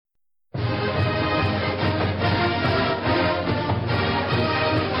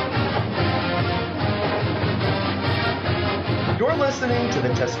listening to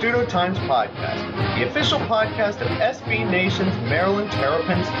the Testudo Times Podcast, the official podcast of SB Nation's Maryland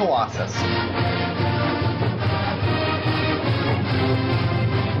Terrapins Colossus.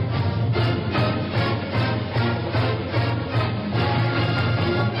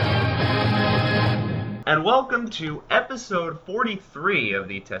 And welcome to episode 43 of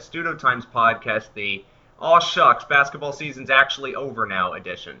the Testudo Times Podcast, the "Aw shucks, basketball season's actually over now"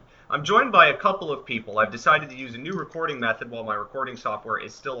 edition. I'm joined by a couple of people. I've decided to use a new recording method while my recording software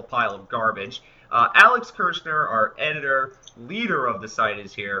is still a pile of garbage. Alex Kirshner, our editor, leader of the site,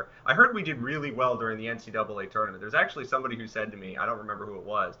 is here. I heard we did really well during the NCAA tournament. There's actually somebody who said to me, I don't remember who it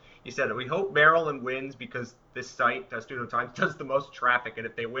was, he said, we hope Maryland wins because this site, Testudo Times, does the most traffic, and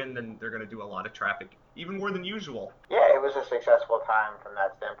if they win, then they're going to do a lot of traffic, even more than usual. Yeah, it was a successful time from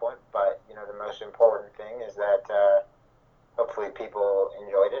that standpoint, but, the most important thing is that hopefully people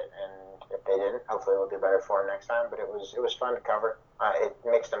enjoyed it, and if they didn't, hopefully we'll do better for them next time. But it was fun to cover. It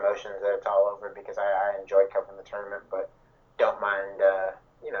mixed emotions that it's all over because I enjoyed covering the tournament, but don't mind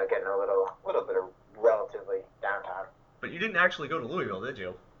getting a little bit of relatively downtime. But you didn't actually go to Louisville, did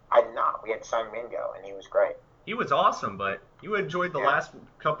you? I did not. We had Sung Min go, and he was great. He was awesome, but you enjoyed the last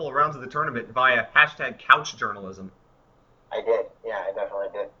couple of rounds of the tournament via hashtag couch journalism. I did. Yeah, I definitely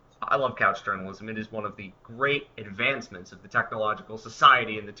did. I love couch journalism. It is one of the great advancements of the technological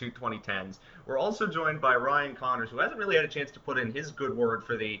society in the 2010s. We're also joined by Ryan Connors, who hasn't really had a chance to put in his good word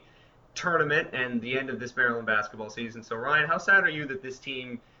for the tournament and the end of this Maryland basketball season. So, Ryan, how sad are you that this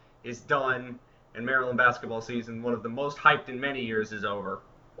team is done and Maryland basketball season, one of the most hyped in many years, is over?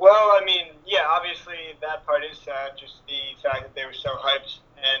 Well, obviously that part is sad, just the fact that they were so hyped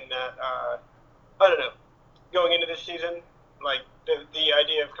and that, I don't know, going into this season, the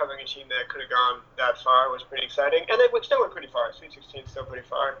idea of covering a team that could have gone that far was pretty exciting, and they still went pretty far. Sweet 16 is still pretty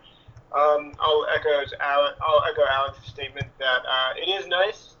far. I'll echo Alex's statement that it is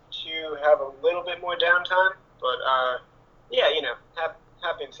nice to have a little bit more downtime, but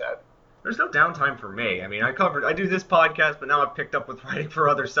happy and sad. There's no downtime for me. I do this podcast, but now I've picked up with writing for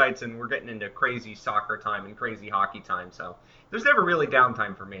other sites, and we're getting into crazy soccer time and crazy hockey time, so there's never really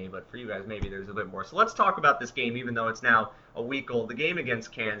downtime for me, but for you guys, maybe there's a bit more. So let's talk about this game, even though it's now a week old, the game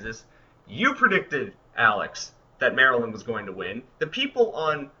against Kansas. You predicted, Alex, that Maryland was going to win. The people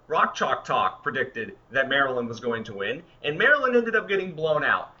on Rock Chalk Talk predicted that Maryland was going to win, and Maryland ended up getting blown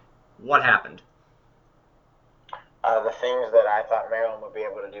out. What happened? The things that I thought Maryland would be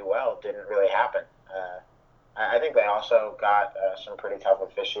able to do well didn't really happen. I think they also got some pretty tough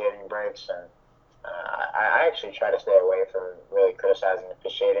officiating breaks, and I actually try to stay away from really criticizing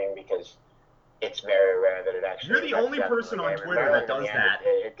officiating because it's very rare that it actually. You're the only person on Twitter that does that.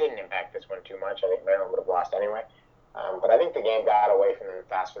 It didn't impact this one too much. I think Maryland would have lost anyway. But I think the game got away from them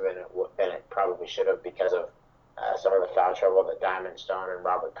faster than it probably should have because of some of the foul trouble that Diamond Stone and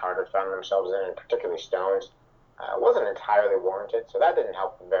Robert Carter found themselves in, and particularly Stone's. Wasn't entirely warranted, so that didn't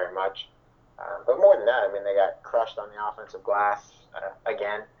help them very much. But more than that, they got crushed on the offensive glass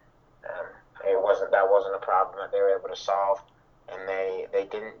again. That wasn't a problem that they were able to solve, and they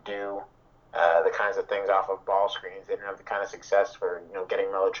didn't do the kinds of things off of ball screens. They didn't have the kind of success for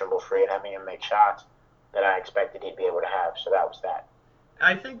getting Miller Trimble free and having him make shots that I expected he'd be able to have. So that was that.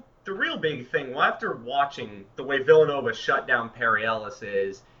 I think the real big thing, after watching the way Villanova shut down Perry Ellis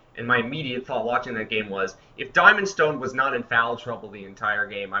and my immediate thought watching that game was, if Diamond Stone was not in foul trouble the entire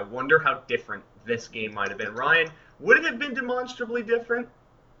game, I wonder how different this game might have been. Ryan, would it have been demonstrably different?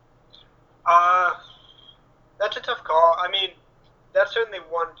 That's a tough call. That's certainly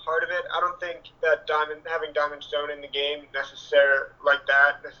one part of it. I don't think that having Diamond Stone in the game necessarily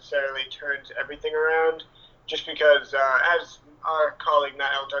turns everything around, just because, as our colleague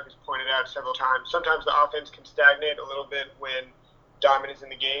Matt Eltuck has pointed out several times, sometimes the offense can stagnate a little bit when Diamond is in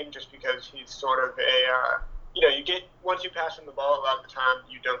the game, just because he's sort of once you pass him the ball, a lot of the time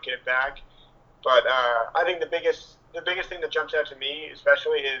you don't get it back. But I think the biggest thing that jumps out to me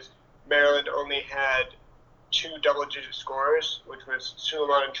especially is Maryland only had 2 double-digit scorers, which was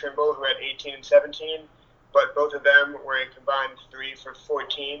Suleiman and Trimble, who had 18 and 17, but both of them were a combined 3 for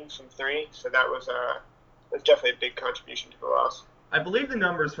 14 from 3, so that was definitely a big contribution to the loss. I believe the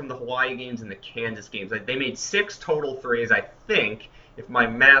numbers from the Hawaii games and the Kansas games, they made 6 total threes, I think, if my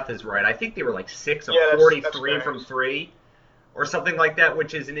math is right. I think they were 6 of 43 from 3 or something like that,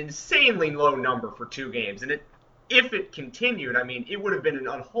 which is an insanely low number for 2 games. And if it continued, it would have been an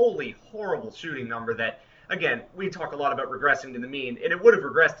unholy, horrible shooting number that, again, we talk a lot about regressing to the mean, and it would have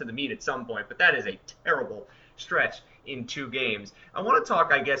regressed to the mean at some point, but that is a terrible stretch in 2 games. I want to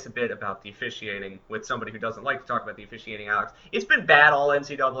talk, I guess, a bit about the officiating with somebody who doesn't like to talk about the officiating, Alex. It's been bad all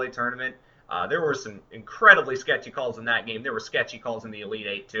NCAA tournament. There were some incredibly sketchy calls in that game. There were sketchy calls in the Elite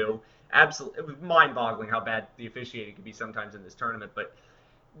Eight too. Absolutely, it was mind-boggling how bad the officiating can be sometimes in this tournament. But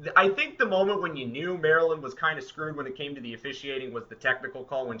I think the moment when you knew Maryland was kind of screwed when it came to the officiating was the technical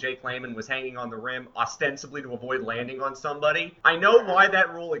call when Jake Layman was hanging on the rim ostensibly to avoid landing on somebody. I know why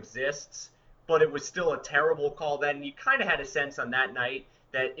that rule exists, but it was still a terrible call then. You kind of had a sense on that night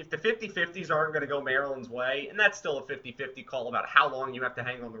that if the 50-50s aren't going to go Maryland's way, and that's still a 50-50 call about how long you have to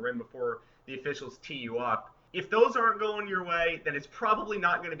hang on the rim before the officials tee you up. If those aren't going your way, then it's probably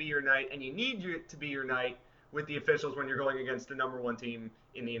not going to be your night, and you need it to be your night with the officials when you're going against the number one team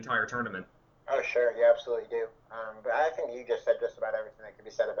in the entire tournament. Oh, sure, you absolutely do. But I think you just said just about everything that could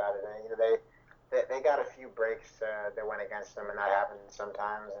be said about it. And, they got a few breaks that went against them, and that happens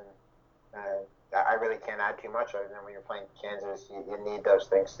sometimes. And I really can't add too much other than when you're playing Kansas, you need those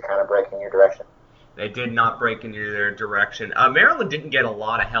things to kind of break in your direction. They did not break in their direction. Maryland didn't get a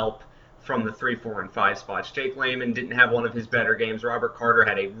lot of help from the 3, 4, and 5 spots. Jake Layman didn't have one of his better games. Robert Carter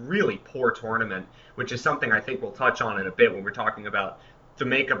had a really poor tournament, which is something I think we'll touch on in a bit when we're talking about the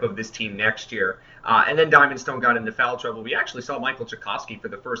makeup of this team next year. And then Diamond Stone got into foul trouble. We actually saw Michael Tchaikovsky for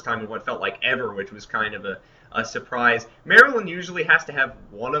the first time in what felt like ever, which was kind of a surprise. Maryland usually has to have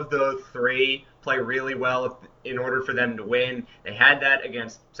one of the three play really well in order for them to win. They had that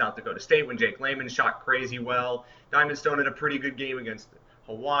against South Dakota State when Jake Layman shot crazy well. Diamond Stone had a pretty good game against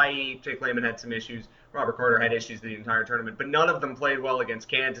Hawaii. Jake Layman had some issues. Robert Carter had issues the entire tournament, but none of them played well against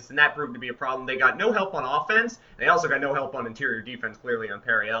Kansas, and that proved to be a problem. They got no help on offense. They also got no help on interior defense, clearly, on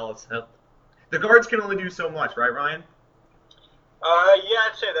Perry Ellis. The guards can only do so much, right, Ryan? Yeah,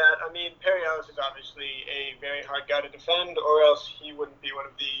 I'd say that. I mean, Perry Ellis is obviously a very hard guy to defend, or else he wouldn't be one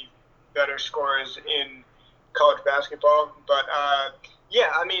of the better scorers in college basketball. But,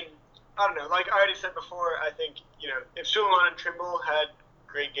 yeah, I mean, I don't know. Like I already said before, I think, if Suleiman and Trimble had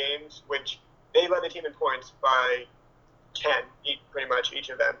great games, which they led the team in points by 10, pretty much each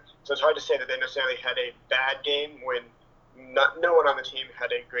of them. So it's hard to say that they necessarily had a bad game when no one on the team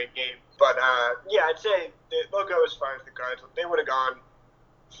had a great game. But, yeah, I'd say they'll go as far as the guards. They would have gone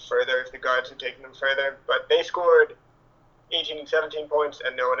further if the guards had taken them further. But they scored 18 and 17 points,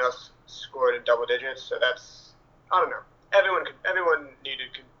 and no one else scored in double digits. So that's, I don't know. Everyone needed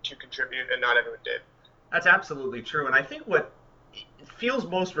to contribute, and not everyone did. That's absolutely true. And I think what feels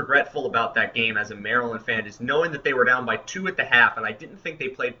most regretful about that game as a Maryland fan is knowing that they were down by 2 at the half, and I didn't think they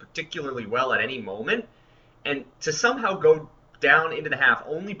played particularly well at any moment. And to somehow go down into the half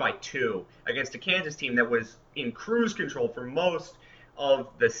only by 2 against a Kansas team that was in cruise control for most of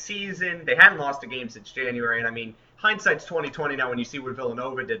the season. They hadn't lost a game since January, and I mean, hindsight's 20/20 now when you see what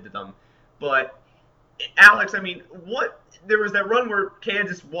Villanova did to them. But Alex, I mean, there was that run where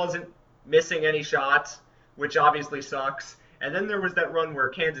Kansas wasn't missing any shots, which obviously sucks. And then there was that run where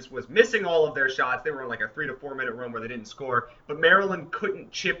Kansas was missing all of their shots. They were on like a 3 to 4 minute run where they didn't score, but Maryland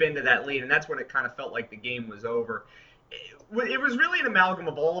couldn't chip into that lead, and that's when it kind of felt like the game was over. It was really an amalgam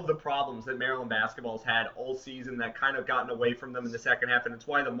of all of the problems that Maryland basketball's had all season that kind of gotten away from them in the second half, and it's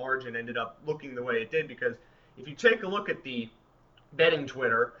why the margin ended up looking the way it did, because if you take a look at the betting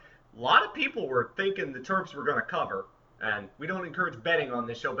Twitter, a lot of people were thinking the Terps were going to cover. And we don't encourage betting on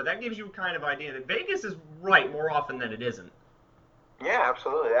this show, but that gives you a kind of idea that Vegas is right more often than it isn't. Yeah,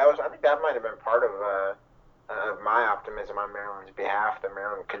 absolutely. I think that might have been part of my optimism on Maryland's behalf that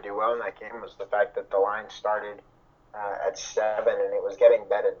Maryland could do well in that game was the fact that the line started at 7 and it was getting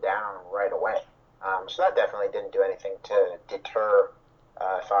bedded down right away. So that definitely didn't do anything to deter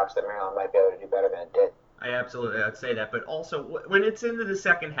thoughts that Maryland might be able to do better than it did. I'd say that. But also, when it's into the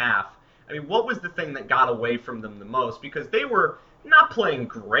second half, I mean, what was the thing that got away from them the most? Because they were not playing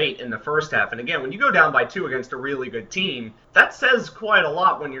great in the first half. And again, when you go down by 2 against a really good team, that says quite a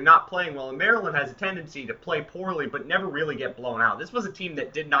lot when you're not playing well. And Maryland has a tendency to play poorly but never really get blown out. This was a team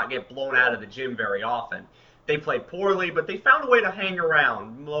that did not get blown out of the gym very often. They played poorly, but they found a way to hang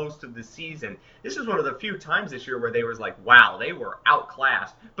around most of the season. This was one of the few times this year where they was like, wow, they were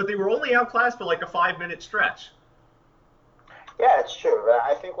outclassed. But they were only outclassed for like a 5-minute stretch. Yeah, it's true. But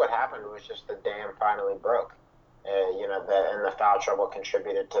I think what happened was just the dam finally broke. And the foul trouble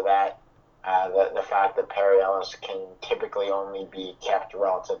contributed to that. The fact that Perry Ellis can typically only be kept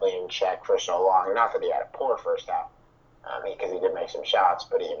relatively in check for so long. Not that he had a poor first half, because he did make some shots,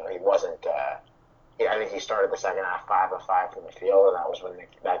 but he wasn't. I think he started the second half 5 of 5 from the field, and that was when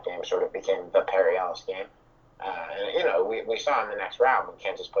that game sort of became the Perry Ellis game. And we saw in the next round when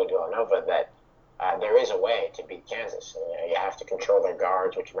Kansas played Villanova that there is a way to beat Kansas. You have to control their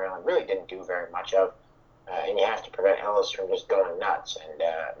guards, which Maryland really didn't do very much of. And you have to prevent Ellis from just going nuts. And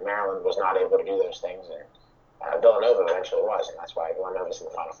Maryland was not able to do those things. And Villanova eventually was. And that's why Villanova's in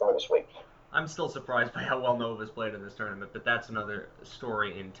the Final Four this week. I'm still surprised by how well Nova's played in this tournament, but that's another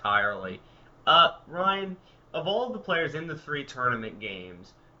story entirely. Ryan, of all the players in the three tournament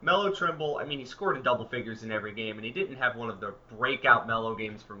games, Melo Trimble, I mean, he scored in double figures in every game, and he didn't have one of the breakout Melo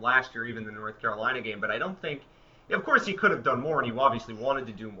games from last year, even the North Carolina game, but I don't think. Of course, he could have done more, and he obviously wanted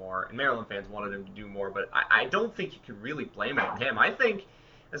to do more, and Maryland fans wanted him to do more, but I don't think you could really blame it on him. I think,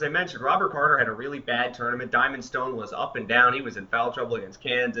 as I mentioned, Robert Carter had a really bad tournament. Diamond Stone was up and down. He was in foul trouble against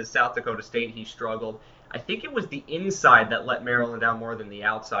Kansas. South Dakota State, he struggled. I think it was the inside that let Maryland down more than the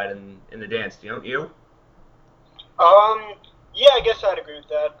outside in the dance. Don't you? Yeah, I guess I'd agree with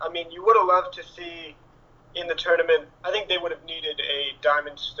that. I mean, you would have loved to see in the tournament. I think they would have needed a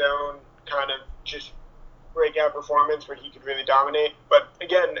Diamond Stone kind of just breakout performance where he could really dominate. But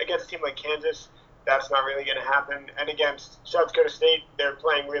again, against a team like Kansas, that's not really going to happen. And against South Dakota State, they're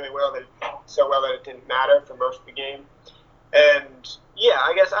playing really well. So well that it didn't matter for most of the game. And yeah,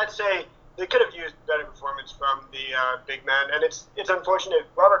 I guess I'd say they could have used better performance from the big man. And it's unfortunate.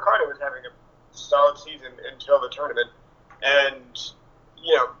 Robert Carter was having a solid season until the tournament. And,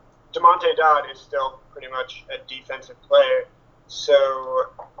 you know, DeMonte Dodd is still pretty much a defensive player. So,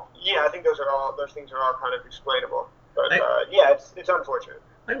 yeah, I think those things are all kind of explainable. But, yeah, it's unfortunate.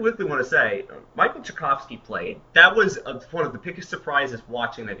 I quickly want to say, Michael Tchaikovsky played. That was one of the biggest surprises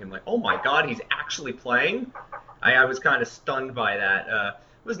watching that. Him like, oh my God, he's actually playing. I was kind of stunned by that.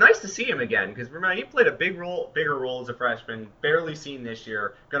 It was nice to see him again because remember he played a bigger role as a freshman, barely seen this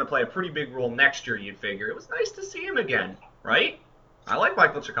year. Going to play a pretty big role next year, you'd figure. It was nice to see him again, right? I like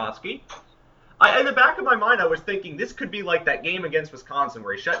Michael Tchaikovsky. In the back of my mind, I was thinking this could be like that game against Wisconsin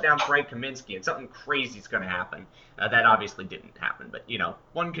where he shut down Frank Kaminsky and something crazy is going to happen. That obviously didn't happen, but, you know,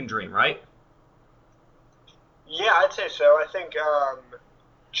 one can dream, right? Yeah, I'd say so. I think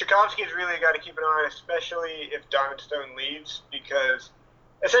Tchaikovsky's really got to keep an eye on, especially if Diamond Stone leaves, because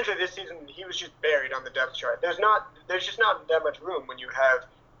essentially this season he was just buried on the depth chart. There's just not that much room when you have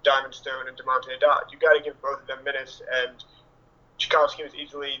Diamond Stone and DeMonte Dodd. You got to give both of them minutes, and Tchaikovsky was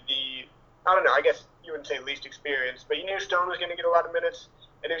easily I don't know, I guess you wouldn't say least experienced, but you knew Stone was going to get a lot of minutes,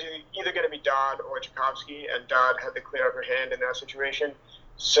 and it was either going to be Dodd or Tchaikovsky, and Dodd had the clear upper hand in that situation.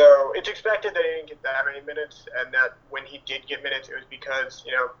 So it's expected that he didn't get that many minutes, and that when he did get minutes, it was because,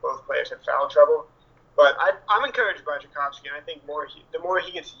 you know, both players had foul trouble. But I'm encouraged by Tchaikovsky, and I think the more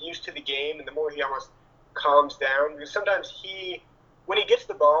he gets used to the game and the more he almost calms down, because sometimes when he gets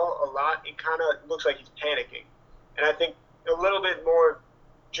the ball a lot, it kind of looks like he's panicking. And I think a little bit more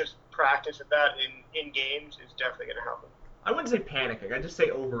just practice at that in games is definitely going to help him. I wouldn't say panicking. I'd just say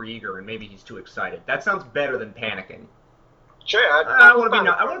overeager, and maybe he's too excited. That sounds better than panicking. Sure, I want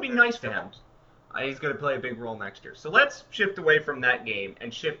to be nice to him. He's going to play a big role next year. So let's shift away from that game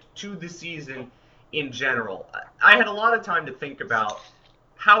and shift to the season in general. I had a lot of time to think about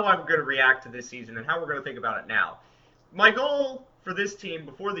how I'm going to react to this season and how we're going to think about it now. My goal for this team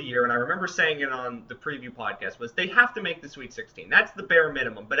before the year, and I remember saying it on the preview podcast, was they have to make the Sweet 16. That's the bare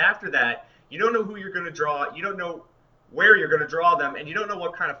minimum. But after that, you don't know who you're going to draw. You don't know where you're going to draw them, and you don't know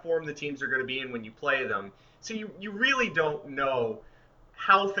what kind of form the teams are going to be in when you play them. So you really don't know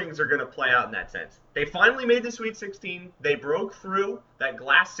how things are going to play out in that sense. They finally made the Sweet 16. They broke through that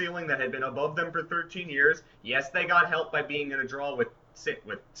glass ceiling that had been above them for 13 years. Yes, they got help by being in a draw with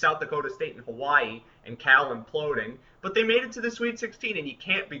South Dakota State and Hawaii and Cal imploding, but they made it to the Sweet 16, and you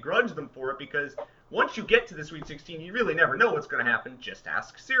can't begrudge them for it because once you get to the Sweet 16, you really never know what's going to happen. Just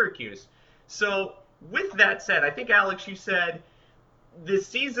ask Syracuse. So with that said, I think, Alex, you said this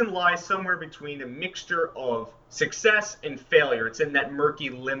season lies somewhere between a mixture of success and failure. It's in that murky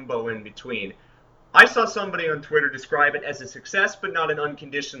limbo in between. I saw somebody on Twitter describe it as a success, but not an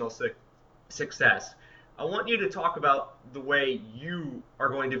unconditional success. I want you to talk about the way you are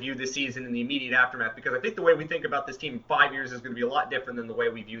going to view this season in the immediate aftermath, because I think the way we think about this team in 5 years is going to be a lot different than the way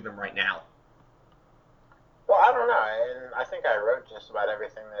we view them right now. Well, I don't know, and I think I wrote just about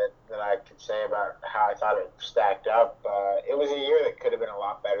everything that I could say about how I thought it stacked up. It was a year that could have been a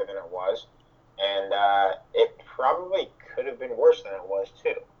lot better than it was, and it probably could have been worse than it was,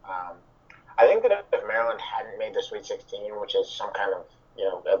 too. I think that if Maryland hadn't made the Sweet 16, which is some kind of, you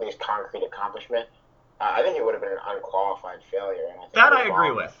know, at least concrete accomplishment, I think it would have been an unqualified failure. And I think that I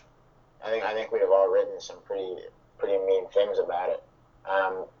agree with. I think we'd have all written some pretty mean things about it.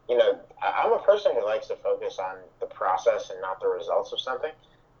 You know, I'm a person who likes to focus on the process and not the results of something.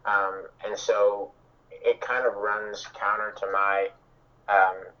 And so it kind of runs counter to my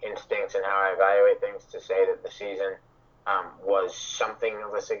instincts and how I evaluate things to say that the season was something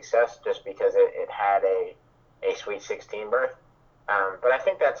of a success just because it had a Sweet 16 berth. But I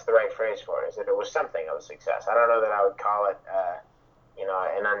think that's the right phrase for it, is that it was something of a success. I don't know that I would call it,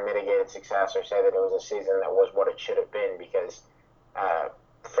 an unmitigated success or say that it was a season that was what it should have been because,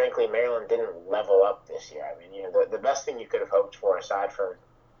 frankly, Maryland didn't level up this year. I mean, the best thing you could have hoped for aside from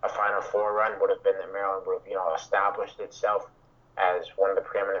a Final Four run would have been that Maryland would have, established itself as one of the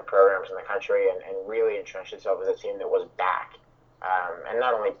preeminent programs in the country and really entrenched itself as a team that was back. And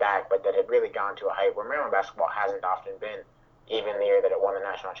not only back, but that had really gone to a height where Maryland basketball hasn't often been, even the year that it won the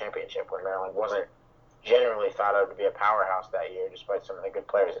national championship, where Maryland wasn't generally thought of to be a powerhouse that year, despite some of the good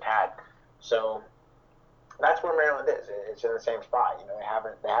players it had. So that's where Maryland is. It's in the same spot. They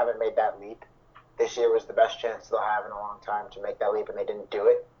haven't made that leap. This year was the best chance they'll have in a long time to make that leap, and they didn't do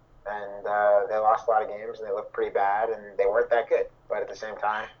it. And they lost a lot of games, and they looked pretty bad, and they weren't that good. But at the same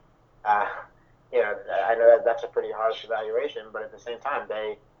time, I know that's a pretty harsh evaluation, but at the same time,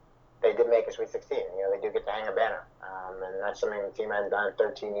 they did make a Sweet 16. They do get to hang a banner, and that's something the team hadn't done in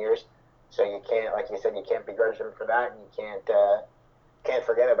 13 years. So you can't, like you said, you can't begrudge them for that, and you can't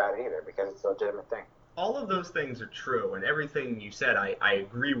forget about it either because it's a legitimate thing. All of those things are true, and everything you said I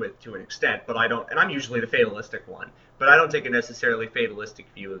agree with to an extent, but I don't, and I'm usually the fatalistic one, but I don't take a necessarily fatalistic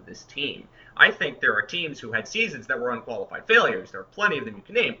view of this team. I think there are teams who had seasons that were unqualified failures. There are plenty of them you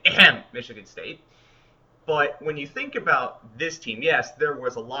can name. Michigan State. But when you think about this team, yes, there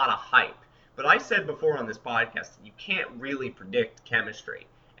was a lot of hype. But I said before on this podcast that you can't really predict chemistry.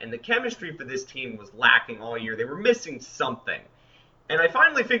 And the chemistry for this team was lacking all year. They were missing something. And I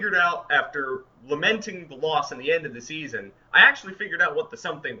finally figured out, after lamenting the loss in the end of the season, I actually figured out what the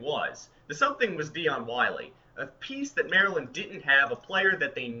something was. The something was Dion Wiley, a piece that Maryland didn't have, a player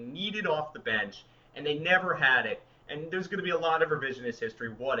that they needed off the bench, and they never had it. And there's going to be a lot of revisionist history,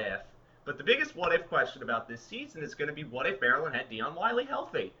 what if. But the biggest what-if question about this season is going to be what if Maryland had Dion Wiley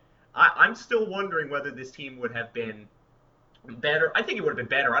healthy? I'm still wondering whether this team would have been better. I think it would have been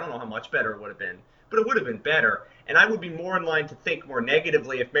better. I don't know how much better it would have been, but it would have been better. And I would be more in line to think more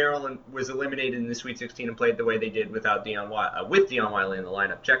negatively if Maryland was eliminated in the Sweet 16 and played the way they did without with Dion Wiley in the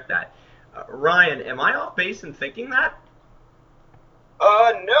lineup. Check that. Ryan, am I off base in thinking that? No,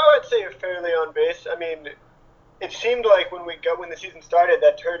 I'd say you're fairly on base. I mean, it seemed like when the season started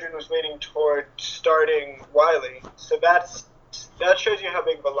that Turgeon was leaning toward starting Wiley. So that shows you how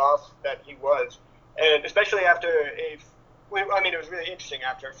big of a loss that he was, and especially after it was really interesting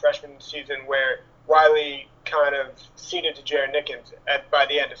after a freshman season where Wiley kind of ceded to Jared Nickens by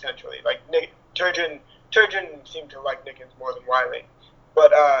the end, essentially. Like Turgeon seemed to like Nickens more than Wiley,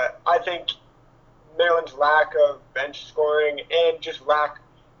 but I think Maryland's lack of bench scoring and just lack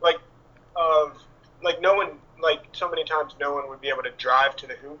so many times no one would be able to drive to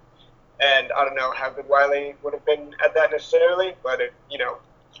the hoop, and I don't know how good Wiley would have been at that necessarily, but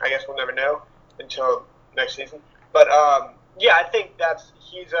I guess we'll never know until next season. But yeah, I think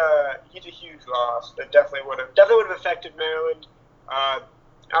he's a huge loss that definitely would have affected Maryland. I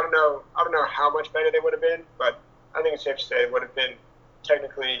don't know how much better they would have been, but I think it's safe to say it would have been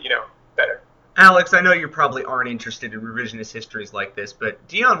technically better. Alex, I know you probably aren't interested in revisionist histories like this, but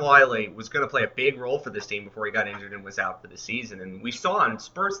Dion Wiley was going to play a big role for this team before he got injured and was out for the season, and we saw in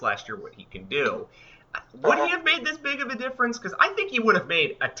spurts last year what he can do. Would he have made this big of a difference? Because I think he would have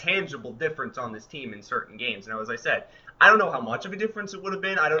made a tangible difference on this team in certain games. Now, as I said, I don't know how much of a difference it would have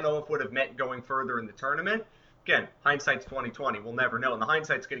been. I don't know if it would have meant going further in the tournament. Again, hindsight's 20/20. We'll never know, and the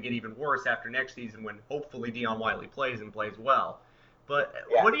hindsight's going to get even worse after next season when hopefully Dion Wiley plays and plays well. But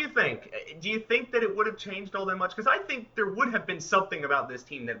What do you think? Do you think that it would have changed all that much? Because I think there would have been something about this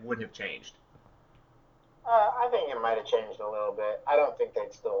team that would have changed. I think it might have changed a little bit. I don't think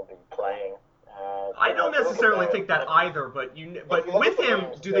they'd still be playing. I don't necessarily think that either, but with him,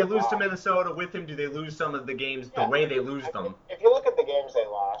 do they lose to Minnesota? With him, do they lose some of the games the way they lose them? If you look at the games they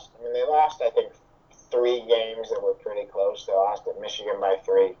lost, they lost, I think, 3 games that were pretty close. They lost at Michigan by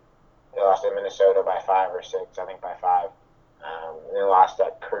 3. They lost at Minnesota by 5 or 6, I think by 5. They lost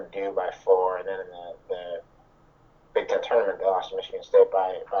at Purdue by 4, and then in the Big Ten tournament, they lost to Michigan State by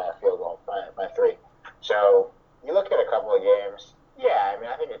a field goal, by 3. So you look at a couple of games, yeah,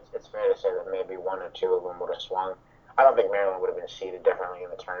 I think it's fair to say that maybe 1 or 2 of them would have swung. I don't think Maryland would have been seeded differently in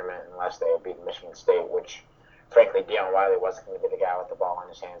the tournament unless they had beaten Michigan State, which, frankly, Dion Wiley wasn't going to be the guy with the ball in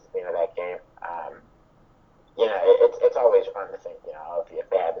his hands at the end of that game. It's always fun to think, if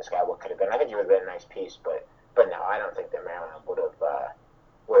they had this guy, what could have been. I think he would have been a nice piece, but no, I don't think that Maryland would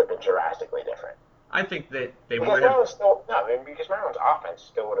have been drastically different. I think that they would have. Because Maryland's offense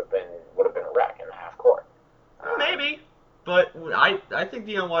still would have been a wreck in the half court. Maybe, but I think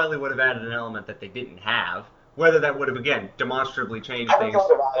Dion Wiley would have added an element that they didn't have. Whether that would have again demonstrably changed things.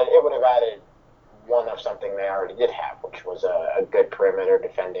 It would have added one of something they already did have, which was a good perimeter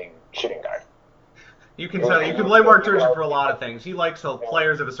defending shooting guard. You can tell. You can blame Mark Turgeon for a lot of things. He likes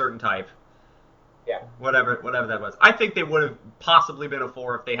players of a certain type. Yeah. Whatever that was. I think they would have possibly been a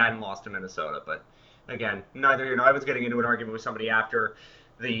 4 if they hadn't lost to Minnesota. But again, neither here nor I was getting into an argument with somebody after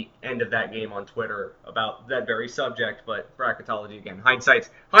the end of that game on Twitter about that very subject. But bracketology again, hindsight's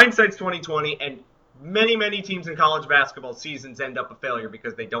 2020, and many teams in college basketball seasons end up a failure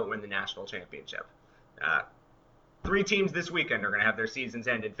because they don't win the national championship. 3 teams this weekend are going to have their seasons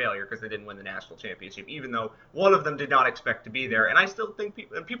end in failure because they didn't win the national championship, even though one of them did not expect to be there. And I still think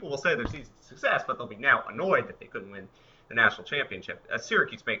people will say their season's a success, but they'll be now annoyed that they couldn't win the national championship.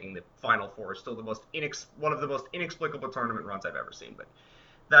 Syracuse making the Final Four is still one of the most inexplicable tournament runs I've ever seen, but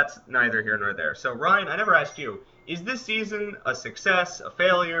that's neither here nor there. So, Ryan, I never asked you, is this season a success, a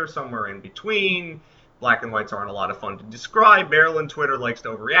failure, somewhere in between? Black and whites aren't a lot of fun to describe. Maryland Twitter likes to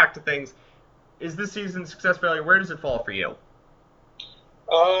overreact to things. Is this season success, failure? Where does it fall for you?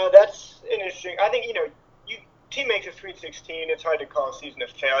 That's interesting. I think, team makes a Sweet 16. It's hard to call a season a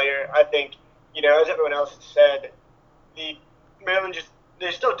failure. I think, as everyone else has said, the Maryland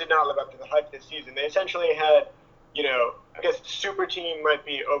they still did not live up to the hype this season. They essentially had, I guess the super team might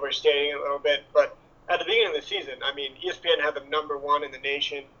be overstating it a little bit, but at the beginning of the season, I mean, ESPN had them number 1 in the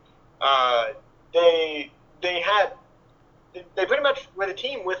nation. They pretty much were the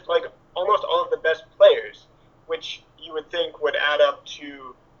team with like almost all of the best players, which you would think would add up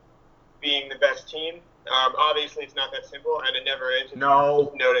to being the best team. Obviously, it's not that simple, and it never is.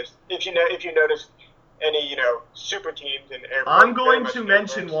 If you notice any super teams in air. I'm going to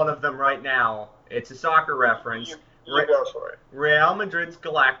mention one of them right now. It's a soccer reference. You go for it. Real Madrid's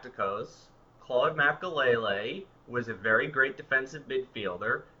Galacticos. Claude Makelele was a very great defensive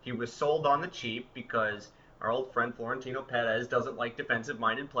midfielder. He was sold on the cheap because our old friend Florentino Perez doesn't like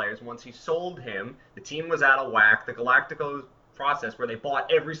defensive-minded players. Once he sold him, the team was out of whack. The Galacticos process, where they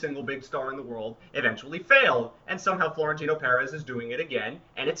bought every single big star in the world, eventually failed. And somehow Florentino Perez is doing it again,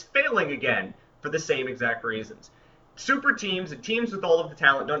 and it's failing again for the same exact reasons. Super teams and teams with all of the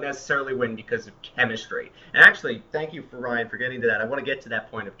talent don't necessarily win because of chemistry. And actually, thank you, Ryan, for getting to that. I want to get to that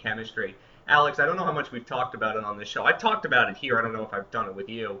point of chemistry. Alex, I don't know how much we've talked about it on this show. I've talked about it here. I don't know if I've done it with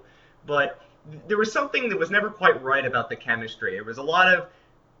you. But there was something that was never quite right about the chemistry. There was a lot of,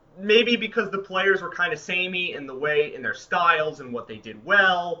 maybe because the players were kind of samey in their styles and what they did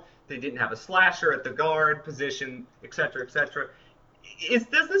well. They didn't have a slasher at the guard position, etc., etc.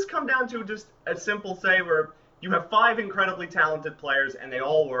 Does this come down to just a simple say where you have 5 incredibly talented players and they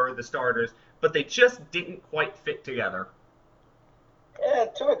all were the starters, but they just didn't quite fit together? Yeah,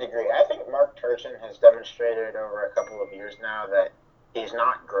 to a degree. I think Mark Turgeon has demonstrated over a couple of years now that he's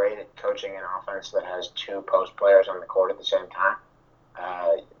not great at coaching an offense that has 2 post players on the court at the same time.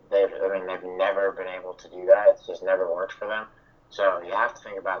 They've never been able to do that. It's just never worked for them. So you have to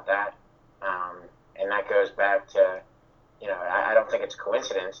think about that. And that goes back to, I don't think it's a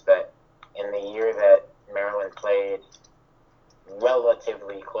coincidence that in the year that Maryland played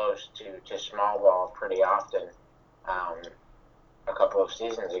relatively close to small ball pretty often, a couple of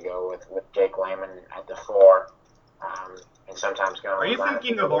seasons ago with Jake Lehman at the 4, and sometimes going. Are you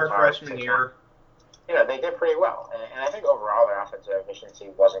thinking of our freshman year? They did pretty well, and I think overall their offensive efficiency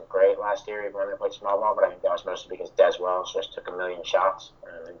wasn't great last year, even when they played small ball. But I think that was mostly because Des Wells just took 1,000,000 shots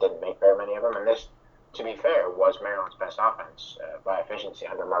and didn't make very many of them. And this, to be fair, was Maryland's best offense by efficiency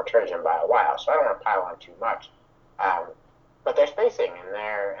under Mark Turgeon by a while. So I don't want to pile on too much. But their spacing and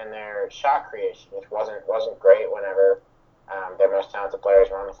their shot creation just wasn't great whenever their most talented players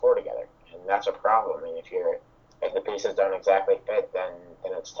were on the floor together, and that's a problem. And if the pieces don't exactly fit, then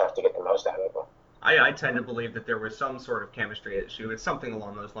it's tough to get the most out of them. I tend to believe that there was some sort of chemistry issue. It's something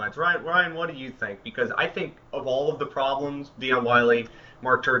along those lines. Ryan, what do you think? Because I think of all of the problems, Dion Wiley,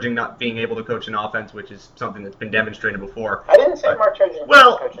 Mark Turgeon not being able to coach an offense, which is something that's been demonstrated before. I didn't say Mark Turgeon.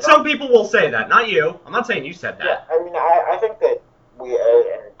 Well, some people will say that, not you. I'm not saying you said that. Yeah, I think that we,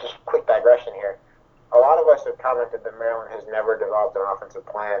 and just quick digression here, a lot of us have commented that Maryland has never developed an offensive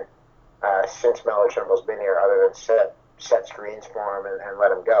plan since Melo Trimble's been here, other than set screens for him and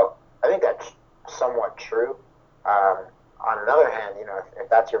let him go. I think that's somewhat true. On another hand, if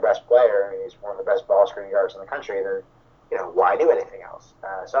that's your best player and he's one of the best ball screen guards in the country, then why do anything else?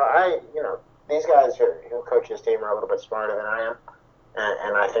 So these guys who coach this team are a little bit smarter than I am,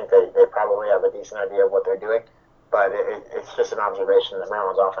 and I think they probably have a decent idea of what they're doing. But it's just an observation that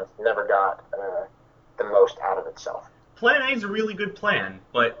Maryland's offense never got the most out of itself. Plan A is a really good plan,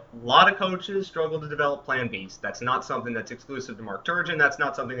 but a lot of coaches struggle to develop Plan Bs. That's not something that's exclusive to Mark Turgeon. That's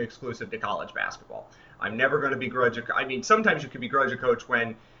not something exclusive to college basketball. I'm never going to begrudge sometimes you can begrudge a coach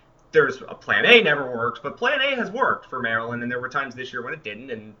when there's a Plan A never works, but Plan A has worked for Maryland, and there were times this year when it didn't,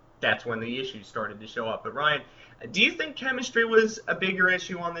 and that's when the issues started to show up. But Ryan, do you think chemistry was a bigger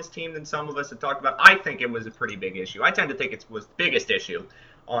issue on this team than some of us have talked about? I think it was a pretty big issue. I tend to think it was the biggest issue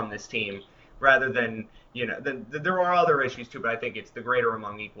on this team, rather than, there are other issues too, but I think it's the greater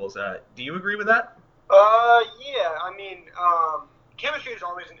among equals. Do you agree with that? Yeah. I mean, chemistry is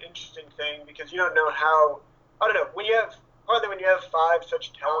always an interesting thing because you don't know how. I don't know when you have partly when you have five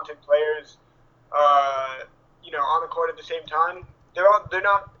such talented players, on the court at the same time. They're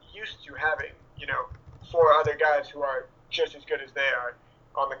not used to having four other guys who are just as good as they are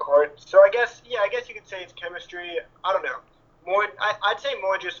on the court. So I guess you could say it's chemistry. I don't know. I'd say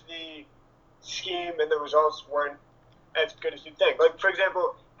more just the scheme and the results weren't as good as you'd think. Like for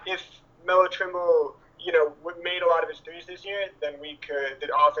example, if Melo Trimble, made a lot of his threes this year, then the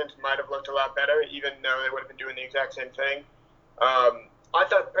offense might have looked a lot better, even though they would have been doing the exact same thing. I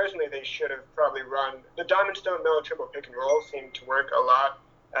thought personally they should have probably run the Diamond Stone Melo Trimble pick and roll seemed to work a lot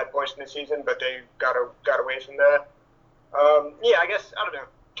at points in the season, but they got away from that. I guess I don't know.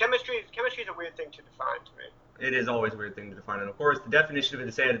 Chemistry is a weird thing to define to me. It is always a weird thing to define. And of course, the definition of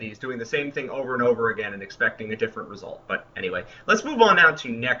insanity is doing the same thing over and over again and expecting a different result. But anyway, let's move on now to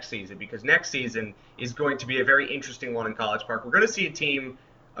next season, because next season is going to be a very interesting one in College Park. We're going to see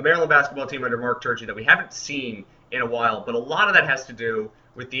a Maryland basketball team under Mark Turgeon that we haven't seen in a while, but a lot of that has to do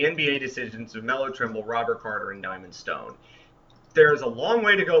with the NBA decisions of Melo Trimble, Robert Carter, and Diamond Stone. There's a long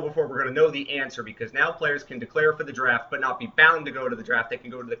way to go before we're going to know the answer, because now players can declare for the draft but not be bound to go to the draft. They can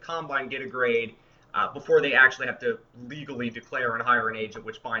go to the combine, get a grade, before they actually have to legally declare and hire an agent,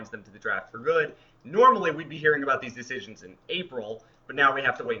 which binds them to the draft for good. Normally, we'd be hearing about these decisions in April, but now we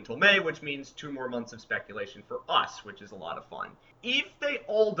have to wait until May, which means 2 more months of speculation for us, which is a lot of fun. If they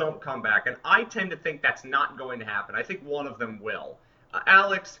all don't come back, and I tend to think that's not going to happen, I think one of them will.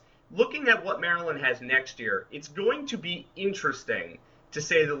 Alex, looking at what Maryland has next year, it's going to be interesting, to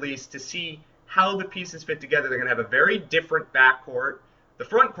say the least, to see how the pieces fit together. They're going to have a very different backcourt. The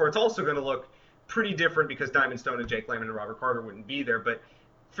front court's also going to look pretty different because Diamond Stone and Jake Layman and Robert Carter wouldn't be there. But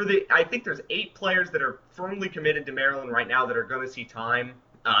I think there's 8 players that are firmly committed to Maryland right now that are going to see time,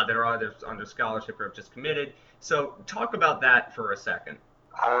 that are either under scholarship or have just committed. So talk about that for a second.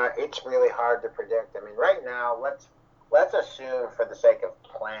 It's really hard to predict. I mean, right now, let's assume for the sake of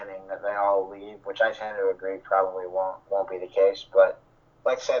planning that they all leave, which I tend to agree probably won't be the case. But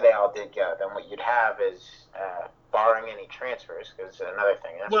let's say they all did go, then what you'd have is, barring any transfers, because another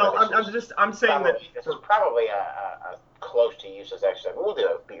thing. Well, I'm saying that this is probably a close to useless exercise. We'll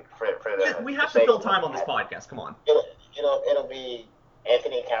do it for the. We have to fill time on this podcast. Come on. It'll be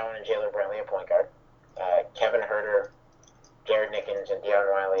Anthony Cowan and Jalen Brantley at point guard, Kevin Herter, Jared Nickens, and Deion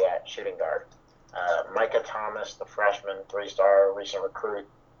Wiley at shooting guard. Micah Thomas, the freshman, 3-star, recent recruit,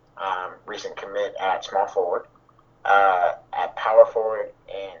 recent commit at small forward. At power forward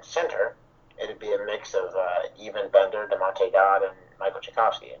and center, it'd be a mix of Even Bender, DeMonte Dodd, and Michael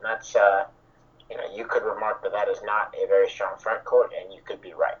Tchaikovsky. And that's, you could remark that is not a very strong front court, and you could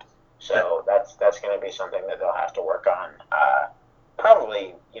be right. So that's going to be something that they'll have to work on.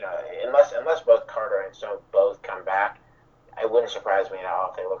 Probably, unless both Carter and Stone both come back, it wouldn't surprise me at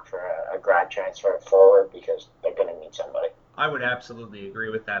all if they look for a grad transfer forward, because they're going to need somebody. I would absolutely agree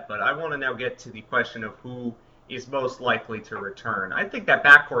with that, but I want to now get to the question of who is most likely to return. I think that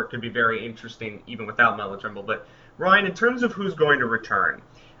backcourt could be very interesting even without Melo Trimble. But Ryan, in terms of who's going to return,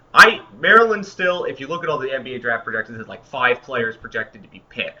 Maryland still, if you look at all the NBA draft projections, has like 5 players projected to be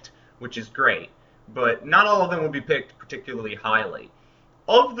picked, which is great. But not all of them will be picked particularly highly.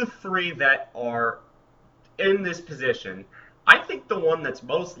 Of the 3 that are in this position, I think the one that's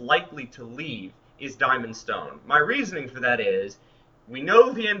most likely to leave is Diamond Stone. My reasoning for that is, we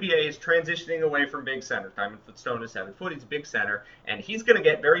know the NBA is transitioning away from big centers. Diamond Stone is 7 foot, he's a big center, and he's going to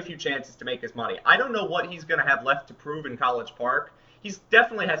get very few chances to make his money. I don't know what he's going to have left to prove in College Park. He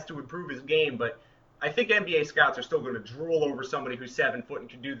definitely has to improve his game, but I think NBA scouts are still going to drool over somebody who's 7 foot and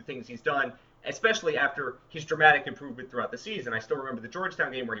can do the things he's done, especially after his dramatic improvement throughout the season. I still remember the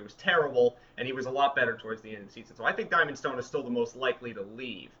Georgetown game where he was terrible, and he was a lot better towards the end of the season. So I think Diamond Stone is still the most likely to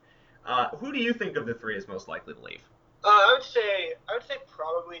leave. Who do you think of the 3 is most likely to leave? I would say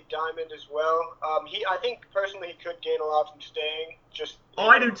probably Diamond as well. I think personally he could gain a lot from staying.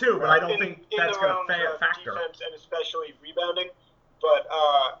 I do too, but I don't think that's going to factor. Defense and especially rebounding. But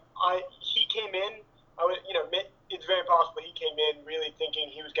he came in. It's very possible he came in really thinking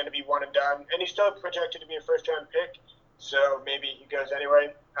he was going to be one and done, and he's still projected to be a first-round pick. So maybe he goes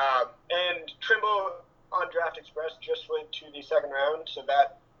anyway. And Trimble on Draft Express just went to the second round, so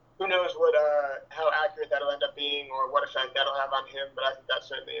that. Who knows how accurate that'll end up being or what effect that'll have on him, but I think that's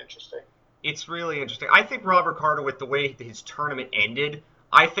certainly interesting. It's really interesting. I think Robert Carter, with the way his tournament ended,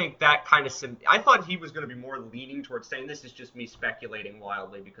 I think that kind of I thought he was going to be more leaning towards saying this is just me speculating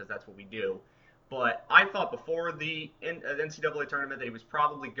wildly because that's what we do. But I thought before the NCAA tournament that he was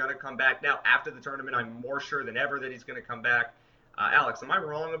probably going to come back. Now, after the tournament, I'm more sure than ever that he's going to come back. Alex, am I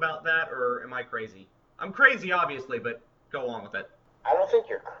wrong about that, or am I crazy? I'm crazy, obviously, but go on with it. I don't think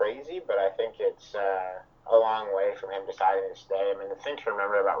you're crazy, but I think it's a long way from him deciding to stay. I mean, the thing to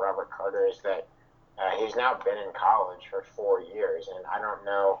remember about Robert Carter is that he's now been in college for 4 years, and I don't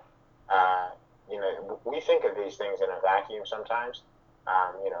know. We think of these things in a vacuum sometimes.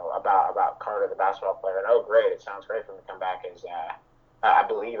 About Carter, the basketball player, and oh, great! It sounds great for him to come back as, I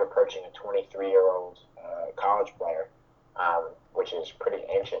believe, approaching a 23-year-old college player, which is pretty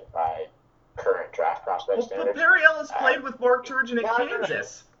ancient by current draft prospect standards. But Perry Ellis played with Mark Turgeon at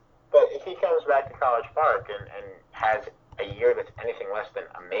Kansas. But if he comes back to College Park and has a year that's anything less than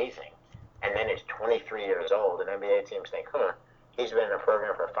amazing, and then is 23 years old, and NBA teams think, he's been in the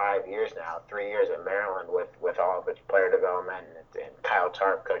program for 5 years now, 3 years at Maryland with all of its player development and Kyle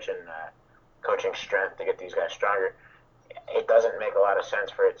Tarp coaching strength to get these guys stronger. It doesn't make a lot of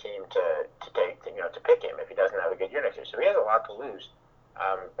sense for a team to pick him if he doesn't have a good year next year. So he has a lot to lose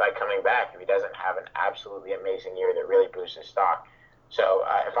by coming back if he doesn't have an absolutely amazing year that really boosts his stock. So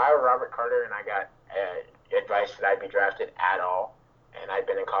if I were Robert Carter and I got advice that I'd be drafted at all, and I'd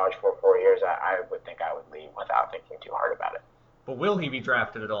been in college for 4 years, I would think I would leave without thinking too hard about it. But will he be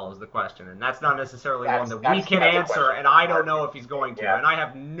drafted at all is the question, and that's not necessarily one that we can answer, and I don't know if he's going to, and I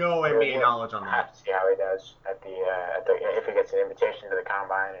have no NBA knowledge on that. Have to see how he does if he gets an invitation to the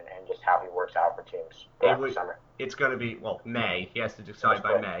combine and just how he works out for teams throughout the summer. It's going to be May. He has to decide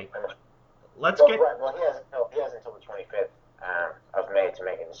by May. He has until the 25th of May to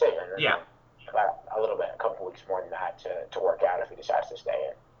make a decision. Yeah. About a couple weeks more than that to work out if he decides to stay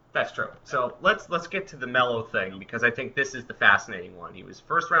in. That's true. So let's get to the Melo thing because I think this is the fascinating one. He was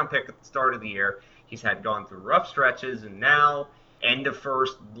first round pick at the start of the year. He's had gone through rough stretches, and now end of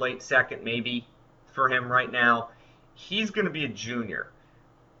first, late second maybe for him right now. He's going to be a junior.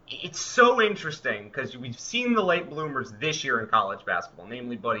 It's so interesting because we've seen the late bloomers this year in college basketball,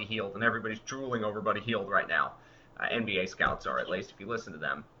 namely Buddy Hield, and everybody's drooling over Buddy Hield right now. NBA scouts are, at least, if you listen to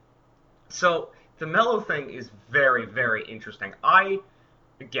them. So the Melo thing is very, very interesting.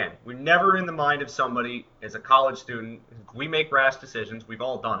 Again, we're never in the mind of somebody as a college student. We make rash decisions. We've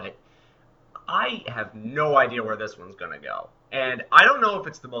all done it. I have no idea where this one's going to go. And I don't know if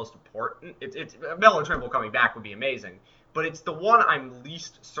it's the most important. It's Melo Trimble coming back would be amazing. But it's the one I'm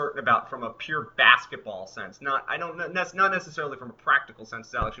least certain about from a pure basketball sense. Not necessarily from a practical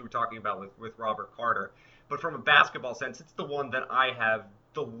sense, Alex, you were talking about with Robert Carter. But from a basketball sense, it's the one that I have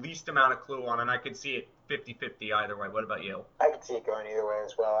the least amount of clue on, and I could see it 50-50 either way. What about you? I could see it going either way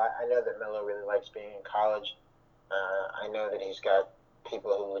as well. I know that Melo really likes being in college. I know that he's got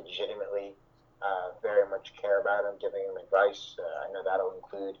people who legitimately very much care about him, giving him advice. I know that'll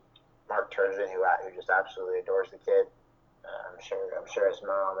include Mark Turgeon, who just absolutely adores the kid. I'm sure his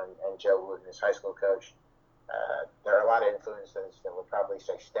mom and Joe Wooten, his high school coach. There are a lot of influences that would probably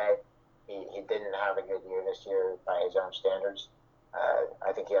say stay. He didn't have a good year this year by his own standards.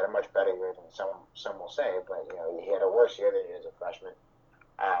 I think he had a much better year than some will say, but he had a worse year than he did as a freshman.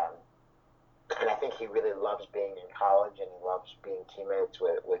 And I think he really loves being in college, and he loves being teammates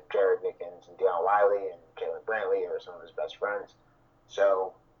with Jared Nickens and Deion Wiley and Jalen Brantley, who are some of his best friends.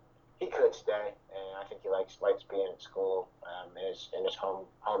 So he could stay, and I think he likes being in school in his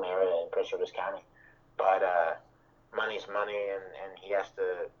home area in Prince George's County. But money's money, and he has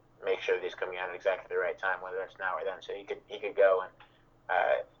to make sure that he's coming out at exactly the right time, whether it's now or then. So he could go, and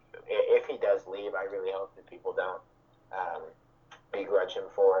if he does leave, I really hope that people don't begrudge him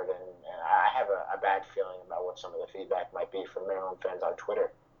for it. And I have a bad feeling about what some of the feedback might be from Maryland fans on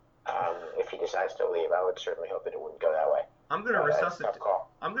Twitter. If he decides to leave, I would certainly hope that it wouldn't go that way. I'm going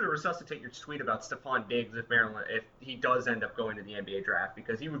to resuscitate your tweet about Stephon Diggs if he does end up going to the NBA draft,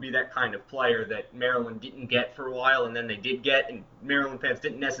 because he would be that kind of player that Maryland didn't get for a while, and then they did get, and Maryland fans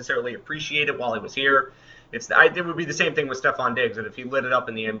didn't necessarily appreciate it while he was here. It would be the same thing with Stephon Diggs, that if he lit it up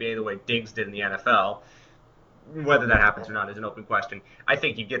in the NBA the way Diggs did in the NFL, whether that happens or not is an open question. I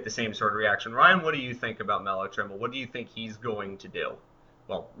think you get the same sort of reaction. Ryan, what do you think about Melo Trimble? What do you think he's going to do?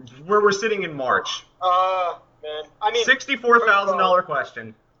 Well, where we're sitting in March. Man, I mean, $64,000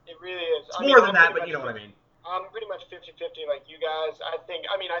 question. It really is. It's more than that, but you know what I mean. I'm pretty much 50-50 like you guys. I think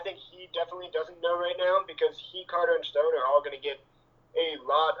he definitely doesn't know right now, because Carter, and Stone are all going to get a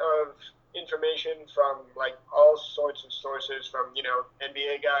lot of information from all sorts of sources, from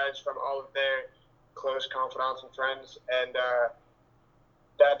NBA guys, from all of their close confidants and friends, and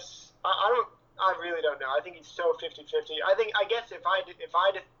that's I I really don't know. I think he's so 50-50. I guess if I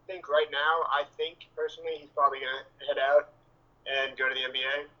had to think right now, I think personally he's probably gonna head out and go to the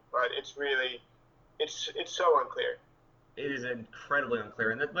NBA. But it's so unclear. It is incredibly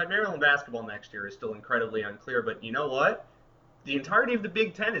unclear. And my Maryland basketball next year is still incredibly unclear. But you know what? The entirety of the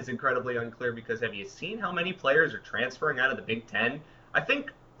Big Ten is incredibly unclear because have you seen how many players are transferring out of the Big Ten? I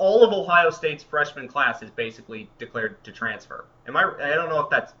think all of Ohio State's freshman class is basically declared to transfer. I don't know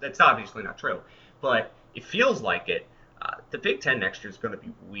if that's obviously not true, but it feels like it. The Big Ten next year is going to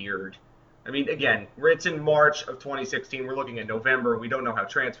be weird. I mean, again, it's in March of 2016. We're looking at November. We don't know how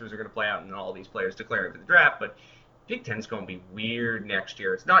transfers are going to play out and all these players declaring for the draft, but Big Ten's going to be weird next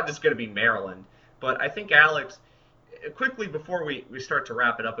year. It's not just going to be Maryland, but I think Alex quickly before we start to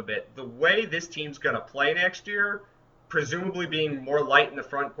wrap it up a bit, the way this team's going to play next year, presumably being more light in the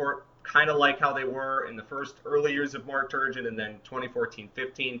front court, kind of like how they were in the first early years of Mark Turgeon and then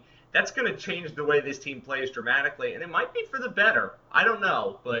 2014-15, that's going to change the way this team plays dramatically, and it might be for the better. I don't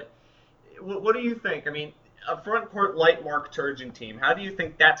know, but what do you think? I mean, a front court light Mark Turgeon team, how do you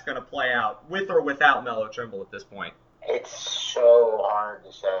think that's going to play out, with or without Melo Trimble at this point? It's so hard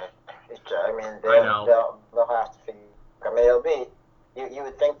to say. I mean, they'll have to figure. I mean, it'll be. You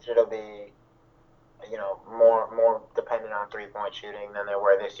would think that it'll be, more dependent on 3-point shooting than they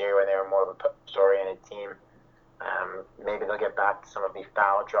were this year when they were more of a post-oriented team. Maybe they'll get back to some of the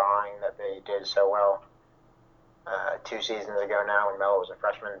foul drawing that they did so well 2 seasons ago now when Melo was a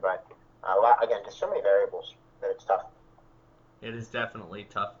freshman. But just so many variables that it's tough. It is definitely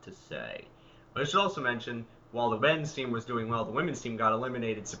tough to say. But I should also mention, while the men's team was doing well, the women's team got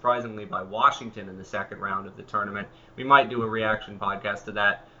eliminated surprisingly by Washington in the second round of the tournament. We might do a reaction podcast to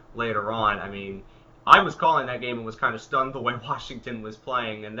that later on. I mean, I was calling that game and was kind of stunned the way Washington was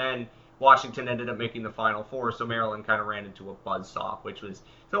playing, and then Washington ended up making the Final Four, so Maryland kind of ran into a buzzsaw,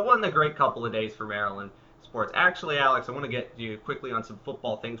 so it wasn't a great couple of days for Maryland sports. Actually, Alex, I want to get you quickly on some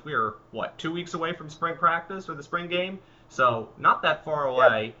football things. We are, 2 weeks away from spring practice or the spring game? So not that far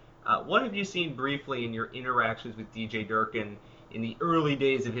away. Yep. What have you seen briefly in your interactions with DJ Durkin in the early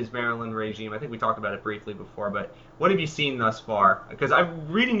days of his Maryland regime? I think we talked about it briefly before, but what have you seen thus far? Because I'm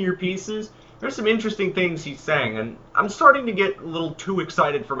reading your pieces. There's some interesting things he's saying, and I'm starting to get a little too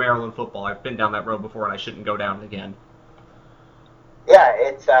excited for Maryland football. I've been down that road before, and I shouldn't go down it again. Yeah,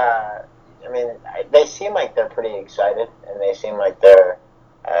 it's, they seem like they're pretty excited, and they seem like they're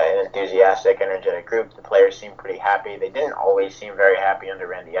an enthusiastic, energetic group. The players seem pretty happy. They didn't always seem very happy under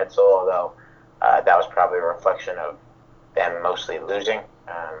Randy Edsall, although that was probably a reflection of them mostly losing.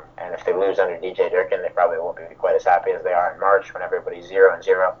 And if they lose under DJ Durkin, they probably won't be quite as happy as they are in March when everybody's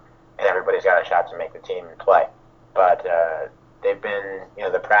 0-0 and everybody's got a shot to make the team and play. But they've been,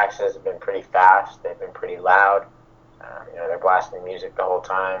 the practices have been pretty fast. They've been pretty loud. They're blasting music the whole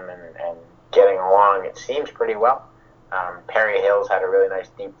time and getting along, it seems, pretty well. Perry Hills had a really nice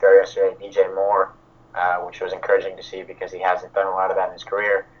deep throw yesterday. DJ Moore, which was encouraging to see because he hasn't done a lot of that in his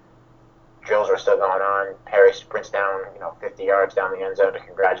career. Drills were still going on. Perry sprints down, 50 yards down the end zone to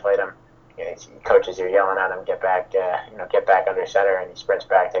congratulate him. Coaches are yelling at him, get back under center, and he sprints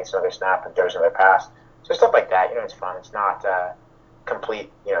back, takes another snap, and throws another pass. So stuff like that, it's fun. It's not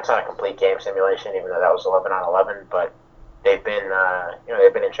complete, it's not a complete game simulation, even though that was 11-on-11. But they've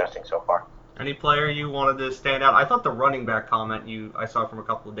been interesting so far. Any player you wanted to stand out? I thought the running back comment I saw from a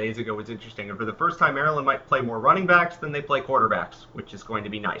couple of days ago was interesting. And for the first time, Maryland might play more running backs than they play quarterbacks, which is going to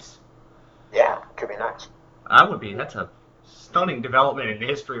be nice. Yeah, could be nice. That's a stunning development in the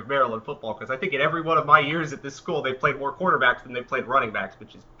history of Maryland football, because I think in every one of my years at this school, they've played more quarterbacks than they've played running backs,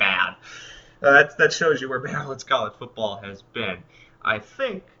 which is bad. That shows you where Maryland's college football has been. I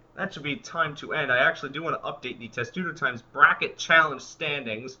think that should be time to end. I actually do want to update the Testudo Times Bracket Challenge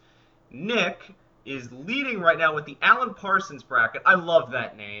standings. Nick is leading right now with the Alan Parsons bracket. I love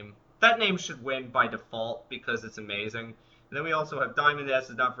that name. That name should win by default because it's amazing. And then we also have Diamond S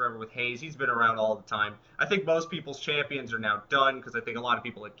is Not Forever with Hayes. He's been around all the time. I think most people's champions are now done because I think a lot of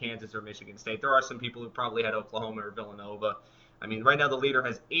people at Kansas or Michigan State. There are some people who probably had Oklahoma or Villanova. I mean, right now the leader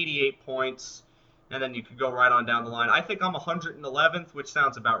has 88 points. And then you could go right on down the line. I think I'm 111th, which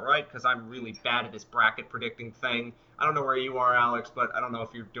sounds about right because I'm really bad at this bracket predicting thing. I don't know where you are, Alex, but I don't know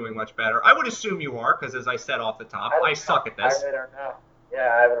if you're doing much better. I would assume you are because, as I said off the top, I suck at this. I really don't know.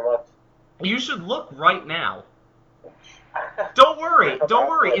 Yeah, I haven't looked. You should look right now. Don't worry.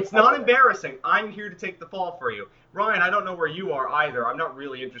 It's not embarrassing. I'm here to take the fall for you. Ryan, I don't know where you are either. I'm not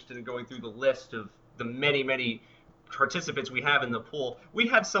really interested in going through the list of the many, many participants we have in the pool. We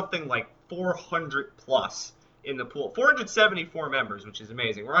have something like 400 plus in the pool. 474 members, which is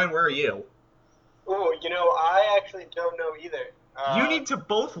amazing. Ryan, where are you? Oh, I actually don't know either. You need to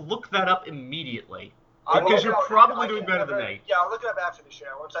both look that up immediately. I'll Because look you're it up. probably I doing can better than never- me. Yeah, I'll look it up after the show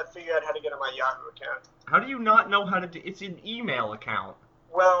once I figure out how to get on my Yahoo account. How do you not know how to do? It's an email account.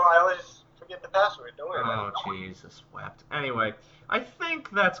 Well, I always forget the password. Don't worry about it. Oh, Jesus wept. Anyway, I think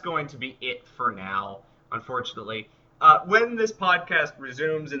that's going to be it for now, unfortunately. When this podcast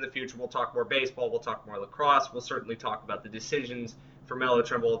resumes in the future, we'll talk more baseball, we'll talk more lacrosse, we'll certainly talk about the decisions for Melo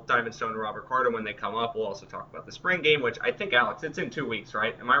Trimble, Diamond Stone, and Robert Carter when they come up. We'll also talk about the spring game, which I think, Alex, it's in 2 weeks,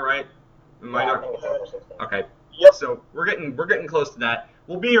 right? Am I right? I think it's over 16. Okay. Yep. So we're getting close to that.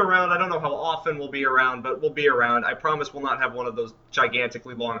 We'll be around. I don't know how often we'll be around, but we'll be around. I promise we'll not have one of those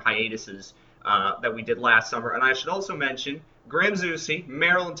gigantically long hiatuses that we did last summer. And I should also mention Graham Zusi,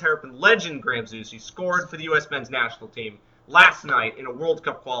 Maryland Terrapin legend Graham Zusi, scored for the U.S. men's national team last night in a World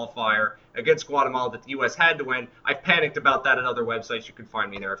Cup qualifier against Guatemala that the U.S. had to win. I've panicked about that at other websites. You can find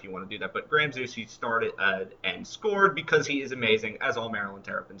me there if you want to do that. But Graham Zusi started and scored because he is amazing, as all Maryland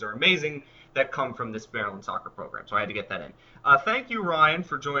Terrapins are amazing that come from this Maryland soccer program. So I had to get that in. Thank you, Ryan,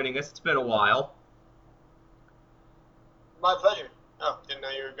 for joining us. It's been a while. My pleasure. Oh, didn't know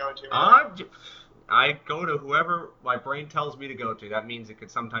you were going to. I go to whoever my brain tells me to go to. That means it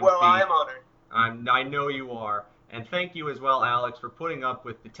could sometimes Well, be. I am honored. I know you are. And thank you as well, Alex, for putting up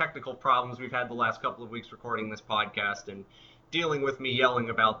with the technical problems we've had the last couple of weeks recording this podcast and dealing with me yelling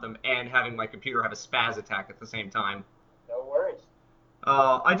about them and having my computer have a spaz attack at the same time. No worries.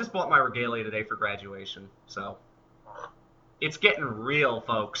 I just bought my regalia today for graduation, so it's getting real,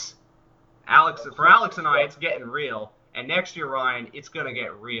 folks. For Alex and I, it's getting real. And next year, Ryan, it's going to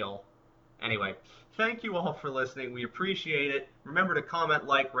get real. Anyway, thank you all for listening. We appreciate it. Remember to comment,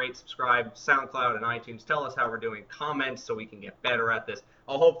 like, rate, subscribe, SoundCloud, and iTunes. Tell us how we're doing. Comments so we can get better at this.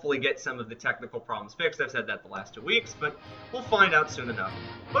 I'll hopefully get some of the technical problems fixed. I've said that the last 2 weeks, but we'll find out soon enough.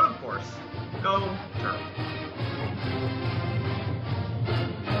 But of course, go Terps.